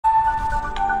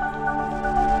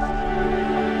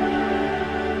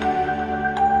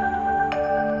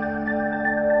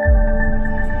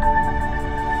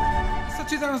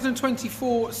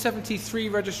2024 73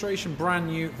 registration, brand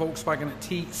new Volkswagen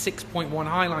T6.1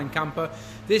 highline camper.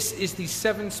 This is the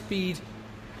 7-speed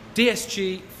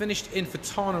DSG finished in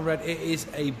fortana red. It is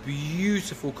a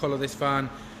beautiful colour, this van,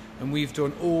 and we've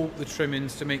done all the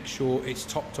trimmings to make sure it's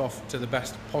topped off to the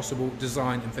best possible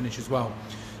design and finish as well.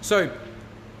 So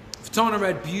fortana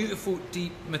red, beautiful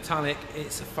deep metallic.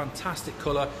 It's a fantastic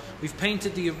colour. We've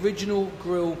painted the original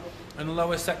grille and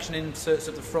lower section inserts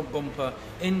of the front bumper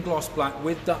in gloss black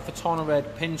with that fortana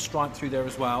red pinstripe through there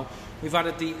as well. We've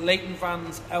added the Leighton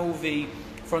Vans LV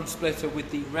front splitter with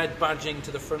the red badging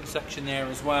to the front section there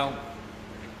as well,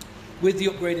 with the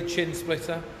upgraded chin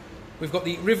splitter. We've got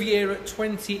the Riviera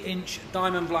 20-inch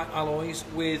diamond black alloys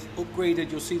with upgraded,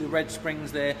 you'll see the red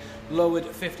springs there, lowered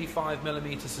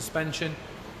 55mm suspension.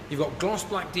 You've got gloss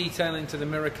black detailing to the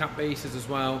mirror cap bases as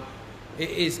well. It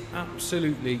is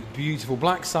absolutely beautiful.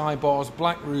 Black sidebars,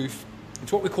 black roof.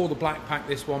 It's what we call the black pack,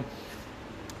 this one,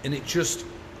 and it just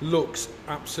looks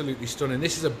absolutely stunning.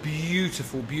 This is a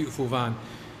beautiful, beautiful van.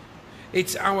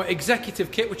 It's our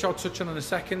executive kit, which I'll touch on in a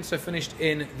second. So finished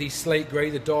in the slate grey,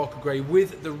 the darker grey,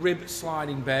 with the rib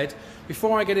sliding bed.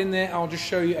 Before I get in there, I'll just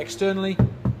show you externally.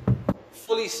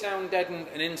 Fully sound deadened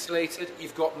and insulated.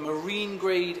 You've got marine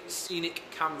grade scenic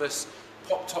canvas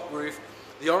pop top roof.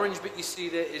 The orange bit you see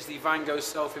there is the Van Gogh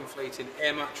self-inflating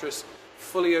air mattress,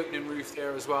 fully opening roof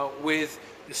there as well, with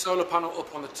the solar panel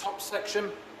up on the top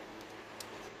section.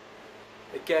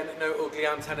 Again, no ugly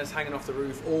antennas hanging off the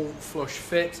roof, all flush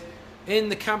fit. In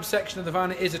the cab section of the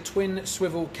van, it is a twin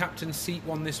swivel captain seat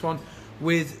one, this one,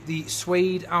 with the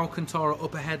suede Alcantara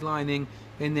upper headlining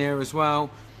in there as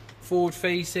well. Forward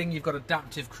facing, you've got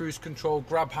adaptive cruise control,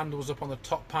 grab handles up on the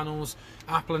top panels,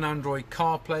 Apple and Android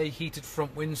CarPlay, heated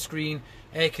front windscreen,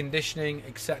 air conditioning,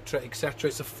 etc, etc.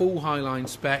 It's a full highline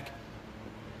spec.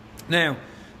 Now,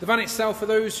 the van itself, for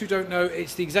those who don't know,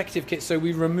 it's the executive kit, so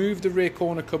we removed the rear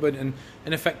corner cupboard and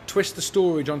in effect twist the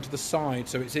storage onto the side,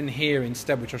 so it's in here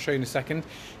instead, which I'll show you in a second.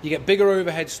 You get bigger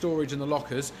overhead storage in the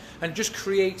lockers, and it just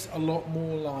creates a lot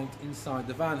more light inside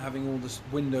the van, having all the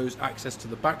windows access to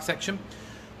the back section.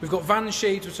 We've got van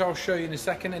shades, which I'll show you in a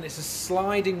second, and it's a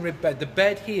sliding rib bed. The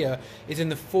bed here is in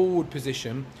the forward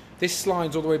position. This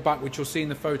slides all the way back, which you'll see in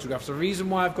the photographs. The reason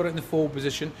why I've got it in the forward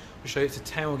position, I'll show you it's a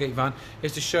tailgate van,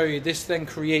 is to show you this then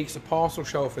creates a parcel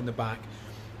shelf in the back,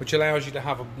 which allows you to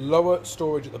have a lower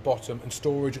storage at the bottom and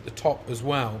storage at the top as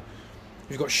well.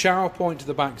 You've got shower point to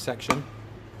the back section.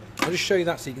 I'll just show you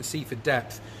that so you can see for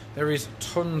depth. There is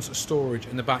tons of storage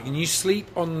in the back, and you sleep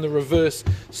on the reverse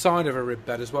side of a rib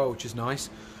bed as well, which is nice.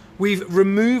 We've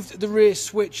removed the rear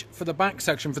switch for the back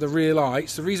section for the rear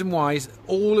lights. The reason why is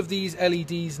all of these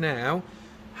LEDs now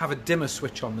have a dimmer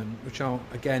switch on them, which I'll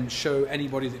again show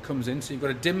anybody that comes in. So you've got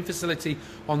a dim facility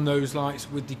on those lights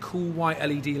with the cool white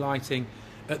LED lighting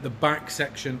at the back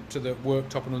section to the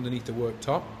worktop and underneath the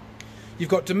worktop. You've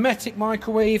got Dometic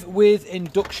microwave with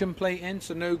induction plate in,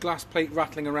 so no glass plate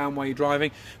rattling around while you're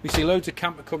driving. We see loads of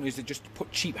camper companies that just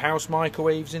put cheap house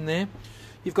microwaves in there.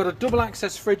 You've got a double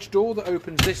access fridge door that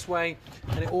opens this way,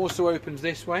 and it also opens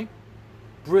this way.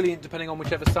 Brilliant, depending on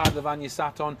whichever side of the van you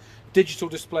sat on. Digital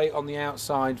display on the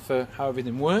outside for how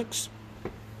everything works.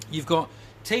 You've got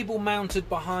table mounted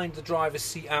behind the driver's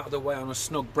seat out of the way on a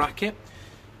snug bracket.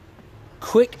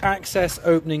 Quick access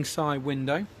opening side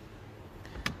window.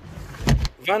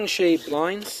 Van shade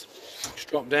blinds, which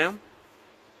drop down,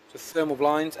 so thermal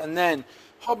blinds, and then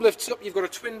hob lifts up. You've got a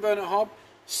twin burner hob,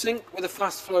 sink with a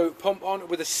fast flow pump on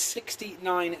with a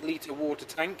 69 litre water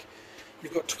tank.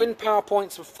 You've got twin power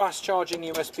points with fast charging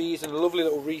USBs and a lovely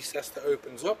little recess that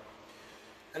opens up.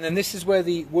 And then this is where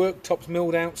the worktop's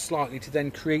milled out slightly to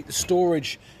then create the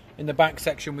storage in the back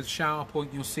section with shower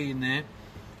point you'll see in there.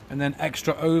 And then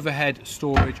extra overhead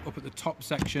storage up at the top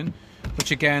section,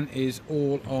 which again is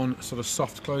all on sort of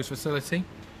soft close facility.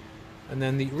 And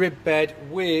then the rib bed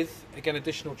with, again,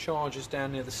 additional chargers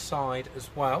down near the side as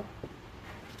well.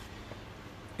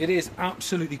 It is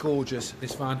absolutely gorgeous,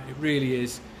 this van, it really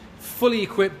is. Fully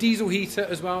equipped, diesel heater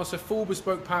as well, so full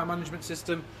bespoke power management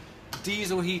system.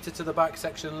 Diesel heater to the back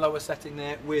section, lower setting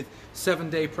there with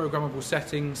 7-day programmable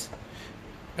settings.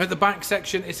 At the back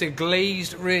section, it's a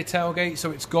glazed rear tailgate,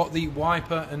 so it's got the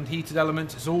wiper and heated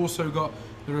elements. It's also got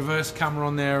the reverse camera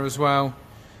on there as well.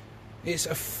 It's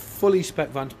a fully spec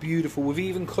van, it's beautiful. We've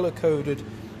even colour-coded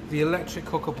the electric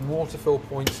hookup and water fill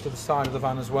points to the side of the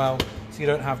van as well, so you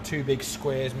don't have two big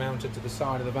squares mounted to the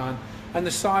side of the van. And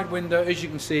the side window, as you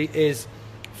can see, is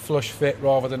flush fit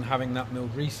rather than having that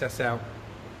milled recess out.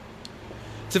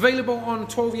 It's available on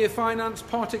 12-year finance.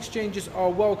 Part exchanges are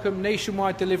welcome.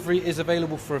 Nationwide delivery is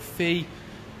available for a fee.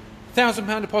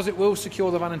 £1,000 deposit will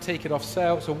secure the van and take it off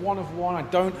sale. It's a one of one. I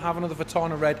don't have another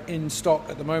Fortana Red in stock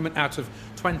at the moment out of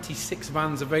 26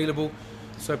 vans available.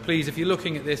 So please, if you're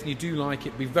looking at this and you do like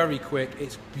it, be very quick.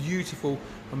 It's beautiful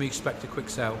and we expect a quick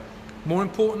sale. More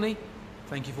importantly,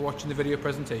 thank you for watching the video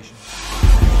presentation.